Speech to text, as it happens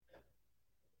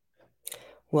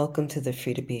Welcome to the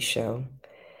Free to Be Show.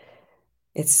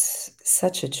 It's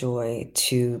such a joy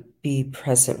to be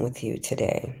present with you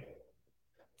today.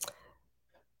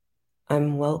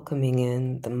 I'm welcoming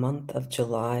in the month of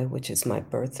July, which is my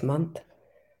birth month.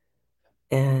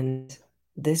 And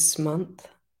this month,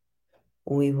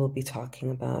 we will be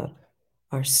talking about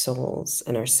our souls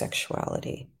and our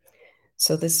sexuality.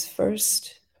 So, this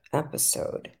first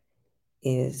episode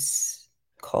is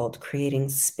called Creating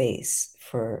Space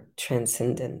for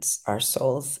Transcendence, Our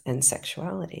Souls and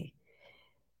Sexuality.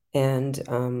 And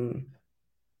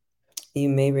you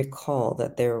may recall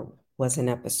that there was an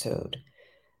episode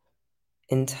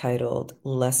entitled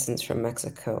Lessons from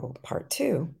Mexico Part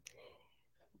 2,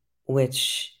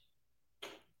 which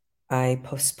I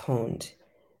postponed.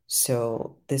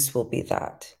 So this will be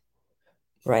that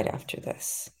right after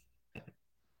this.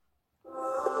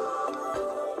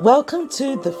 Welcome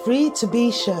to the Free to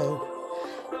Be Show,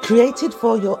 created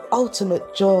for your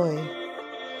ultimate joy.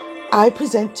 I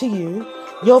present to you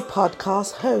your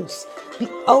podcast host, the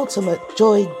ultimate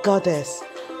joy goddess,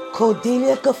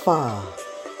 Cordelia Gaffar.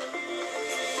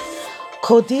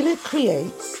 Cordelia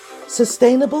creates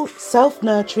sustainable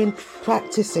self-nurturing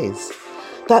practices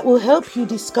that will help you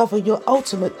discover your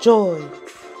ultimate joy.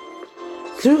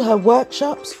 Through her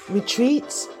workshops,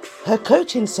 retreats, her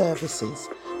coaching services,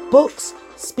 books,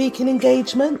 speaking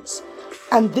engagements,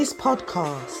 and this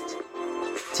podcast,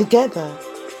 together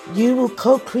you will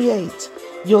co-create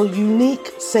your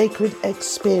unique sacred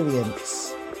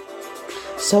experience.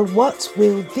 So what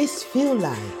will this feel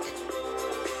like?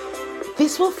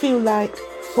 This will feel like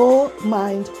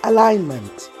four-mind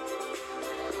alignment.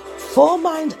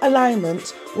 Four-mind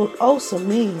alignment will also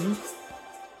mean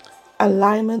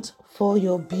alignment for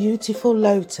your beautiful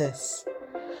lotus,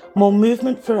 more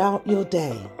movement throughout your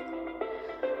day.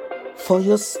 For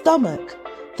your stomach,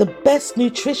 the best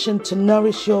nutrition to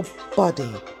nourish your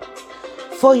body.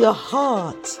 For your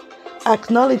heart,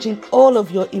 acknowledging all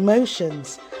of your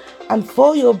emotions. And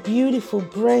for your beautiful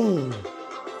brain,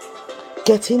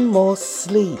 getting more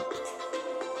sleep.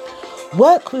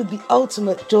 Work with the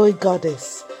ultimate joy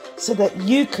goddess so that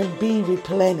you can be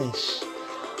replenished.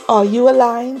 Are you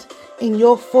aligned in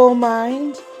your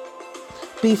foremind?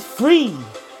 Be free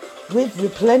with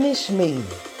Replenish Me.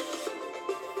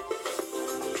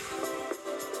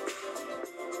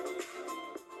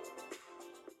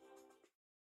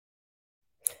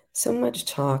 So much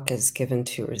talk is given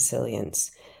to resilience,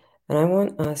 and I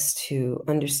want us to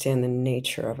understand the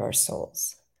nature of our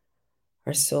souls.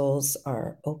 Our souls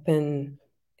are open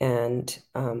and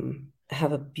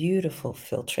have a beautiful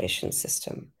filtration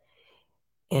system.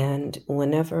 And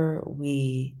whenever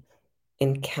we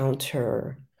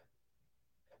encounter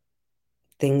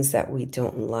things that we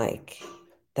don't like,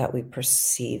 that we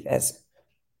perceive as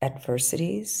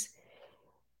adversities,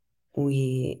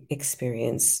 we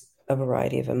experience a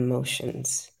variety of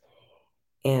emotions.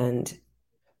 And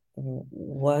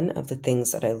one of the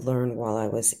things that I learned while I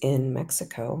was in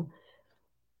Mexico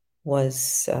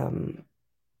was, I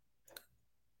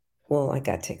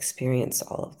got to experience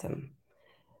all of them.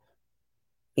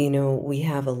 We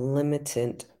have a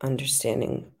limited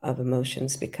understanding of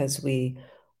emotions because we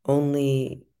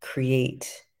only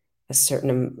create a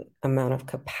certain amount of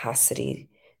capacity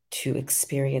to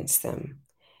experience them.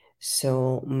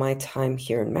 So my time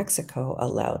here in Mexico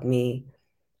allowed me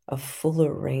a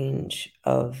fuller range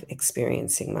of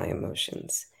experiencing my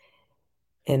emotions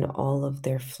and all of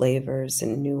their flavors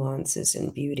and nuances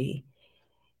and beauty.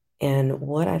 And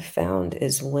what I found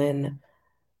is when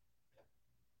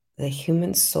the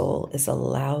human soul is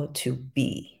allowed to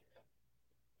be,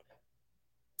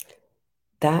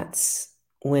 that's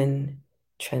when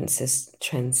transcendence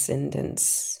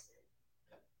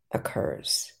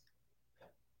occurs.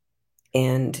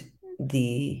 And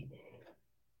the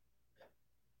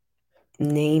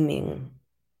naming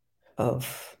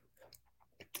of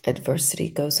adversity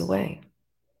goes away.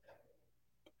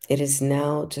 It is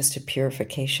now just a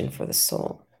purification for the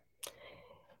soul.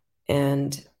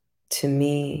 And to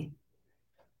me,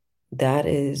 that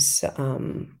is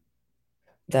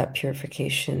that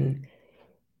purification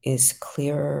is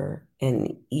clearer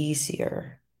and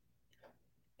easier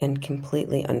and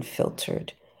completely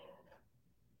unfiltered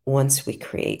once we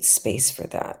create space for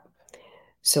that.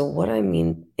 So what I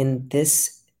mean in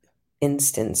this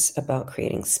instance about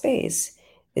creating space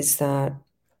is that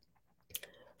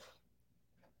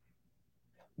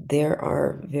there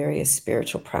are various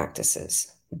spiritual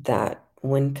practices that,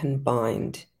 when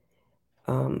combined,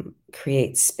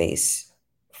 create space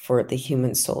for the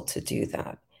human soul to do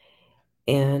that.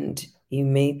 And you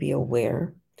may be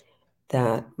aware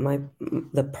that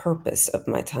the purpose of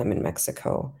my time in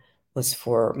Mexico was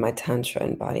for my Tantra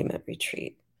embodiment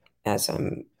retreat, as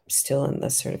I'm still in the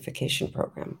certification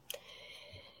program.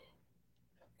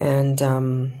 And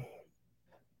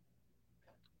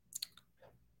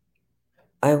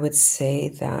I would say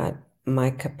that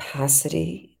my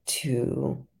capacity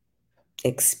to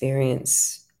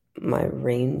experience my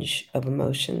range of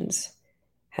emotions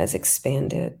has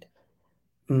expanded.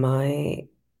 My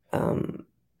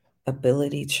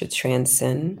ability to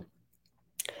transcend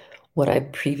what I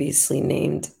previously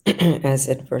named as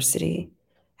adversity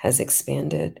has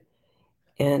expanded.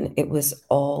 And it was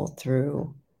all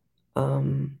through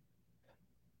um,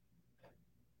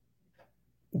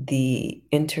 the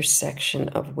intersection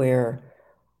of where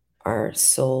our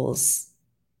souls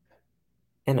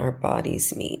and our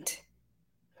bodies meet.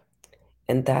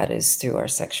 And that is through our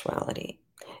sexuality.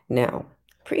 Now,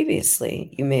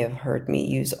 previously, you may have heard me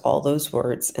use all those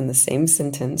words in the same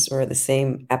sentence or the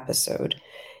same episode.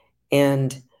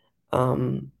 And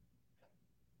um,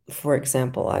 for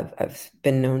example, I've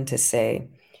been known to say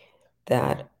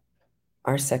that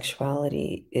our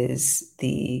sexuality is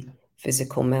the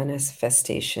physical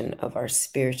manifestation of our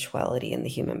spirituality in the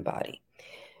human body.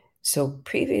 So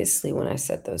previously, when I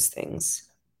said those things,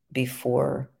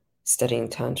 before studying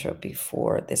Tantra,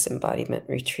 before this embodiment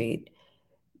retreat,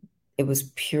 it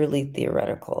was purely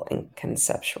theoretical and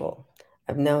conceptual.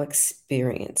 I've now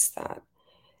experienced that.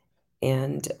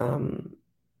 And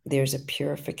there's a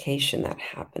purification that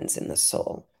happens in the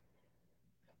soul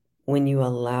when you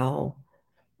allow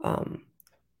um,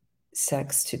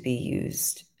 sex to be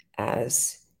used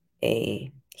as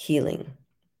a healing.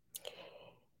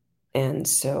 And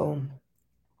so,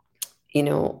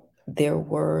 there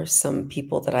were some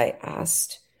people that I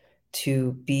asked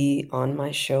to be on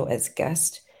my show as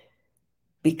guests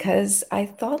because I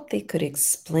thought they could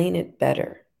explain it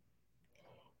better.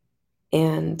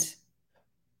 And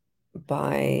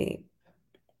by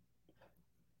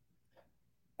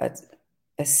a,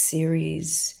 a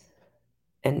series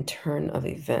and turn of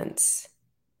events,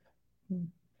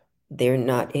 they're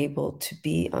not able to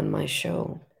be on my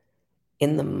show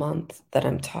in the month that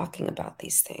I'm talking about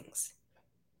these things.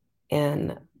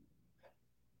 And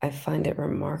I find it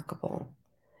remarkable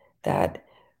that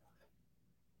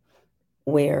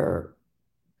where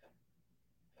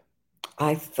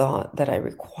I thought that I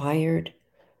required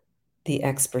the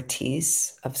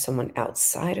expertise of someone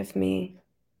outside of me,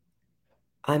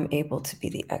 I'm able to be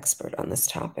the expert on this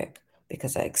topic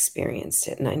because I experienced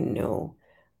it and I know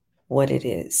what it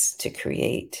is to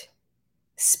create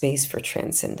space for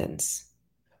transcendence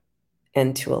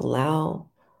and to allow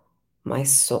my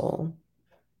soul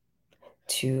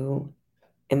to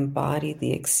embody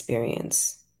the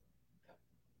experience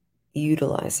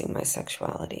utilizing my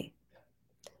sexuality.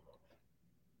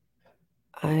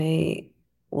 I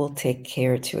will take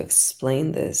care to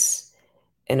explain this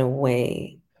in a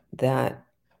way that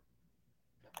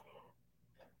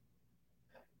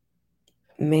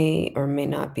may or may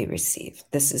not be received.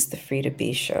 This is the Free to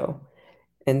Be show.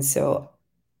 And so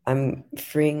I'm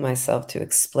freeing myself to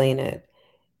explain it.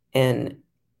 And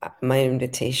my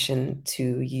invitation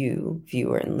to you,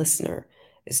 viewer and listener,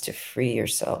 is to free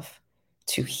yourself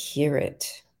to hear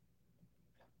it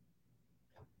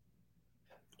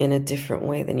in a different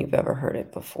way than you've ever heard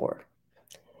it before.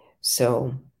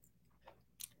 So,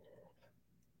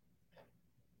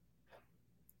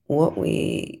 what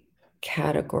we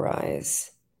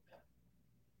categorize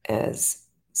as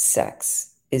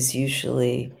sex is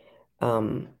usually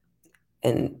um,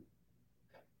 an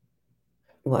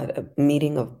a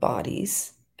meeting of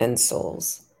bodies and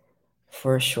souls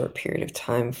for a short period of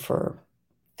time for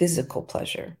physical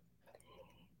pleasure.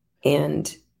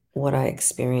 And what I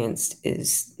experienced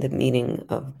is the meeting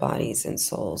of bodies and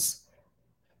souls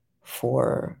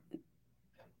for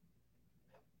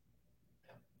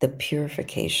the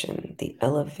purification, the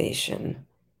elevation,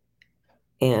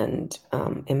 and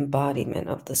embodiment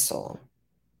of the soul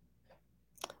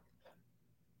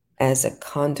as a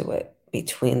conduit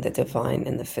between the divine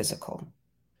and the physical.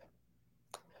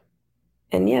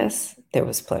 And yes, there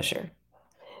was pleasure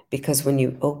because when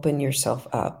you open yourself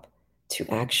up to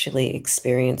actually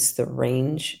experience the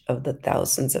range of the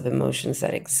thousands of emotions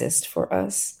that exist for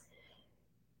us,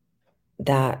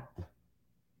 that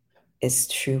is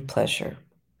true pleasure.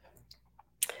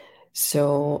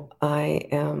 So I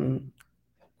am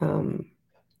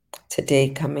today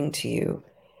coming to you,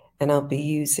 and I'll be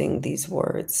using these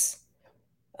words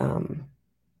um,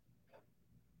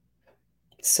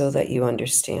 so that you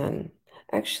understand.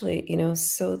 Actually,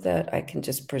 so that I can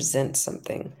just present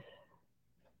something.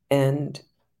 And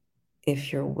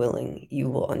if you're willing, you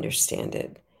will understand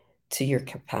it to your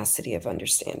capacity of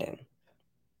understanding.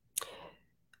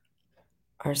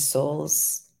 Our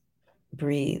souls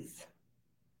breathe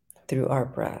through our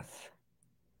breath.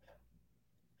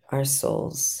 Our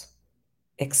souls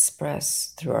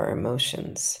express through our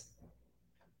emotions.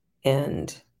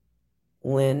 And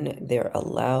when they're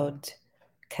allowed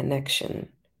connection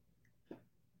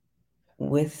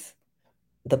with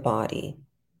the body,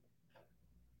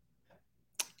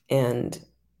 and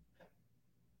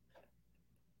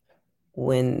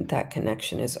when that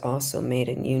connection is also made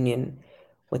in union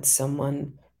with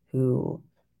someone who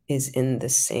is in the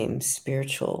same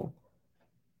spiritual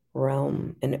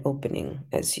realm and opening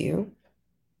as you,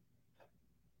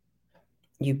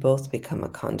 you both become a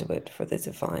conduit for the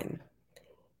divine.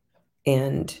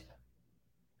 And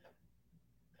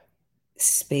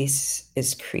space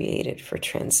is created for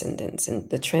transcendence. And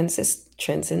the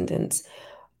transcendence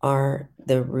are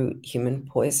the root human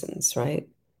poisons, right?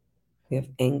 We have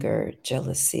anger,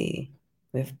 jealousy,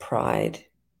 we have pride,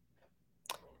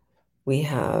 we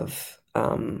have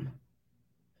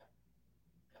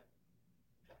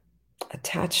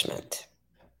attachment.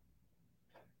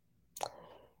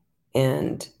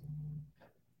 And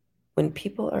when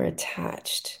people are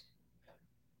attached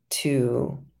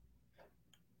to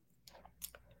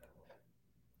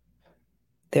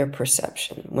their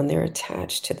perception, when they're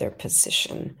attached to their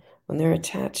position, when they're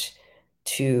attached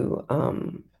to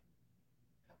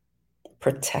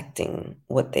protecting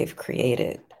what they've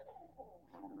created,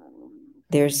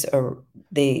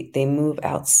 they move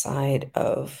outside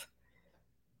of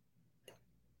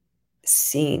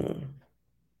seeing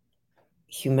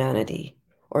humanity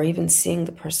or even seeing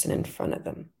the person in front of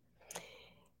them,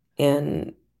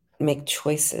 and make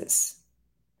choices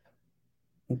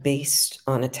based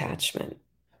on attachment,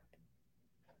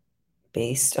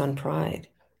 based on pride.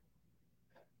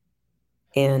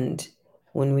 And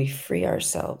when we free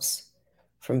ourselves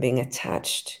from being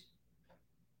attached,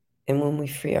 and when we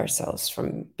free ourselves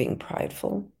from being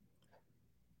prideful,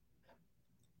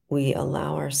 we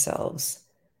allow ourselves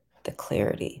the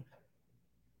clarity.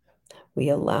 We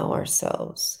allow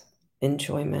ourselves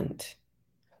enjoyment.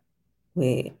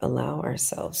 We allow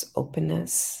ourselves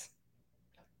openness.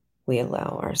 We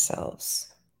allow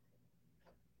ourselves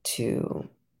to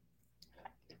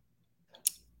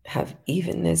have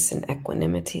evenness and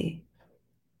equanimity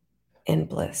and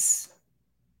bliss.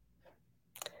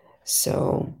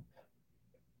 So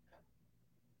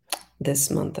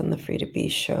this month on the Free to Be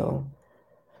show,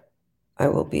 I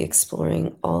will be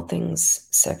exploring all things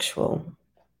sexual,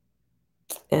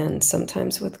 and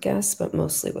sometimes with guests, but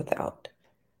mostly without.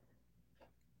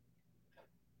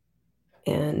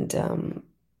 And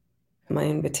my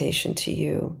invitation to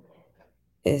you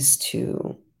is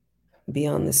to be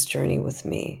on this journey with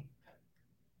me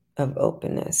of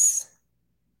openness,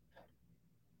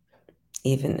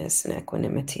 evenness, and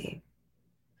equanimity,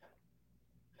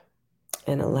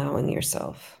 and allowing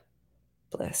yourself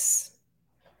bliss.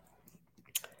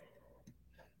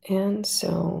 And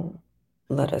so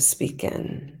let us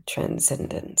begin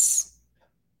transcendence,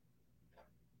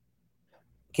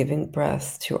 giving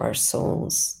breath to our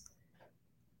souls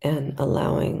and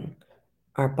allowing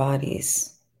our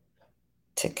bodies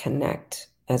to connect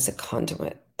as a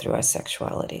conduit through our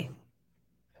sexuality.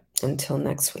 Until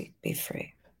next week, be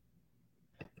free.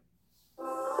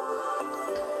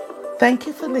 Thank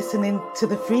you for listening to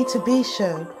the Free to Be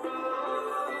show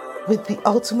with the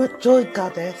ultimate joy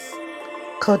goddess,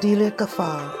 Cordelia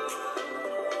Gaffar.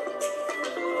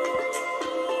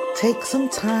 Take some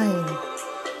time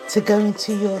to go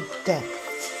into your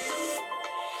depths.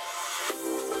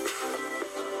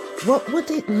 What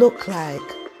would it look like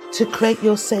to create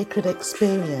your sacred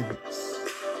experience?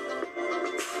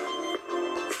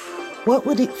 What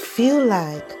would it feel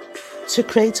like to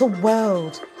create a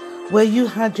world where you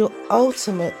had your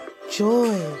ultimate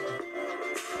joy?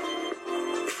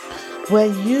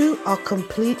 Where you are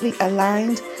completely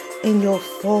aligned in your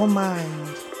foremind?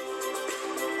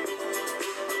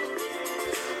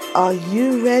 Are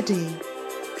you ready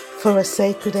for a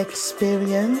sacred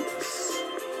experience?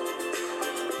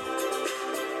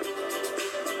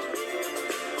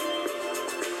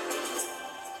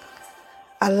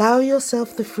 Allow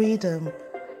yourself the freedom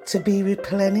to be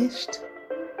replenished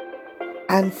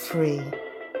and free.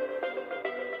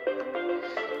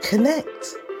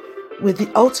 Connect with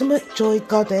the ultimate joy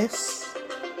goddess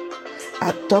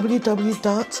at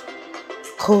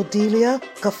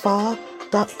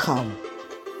www.cordeliagaffar.com.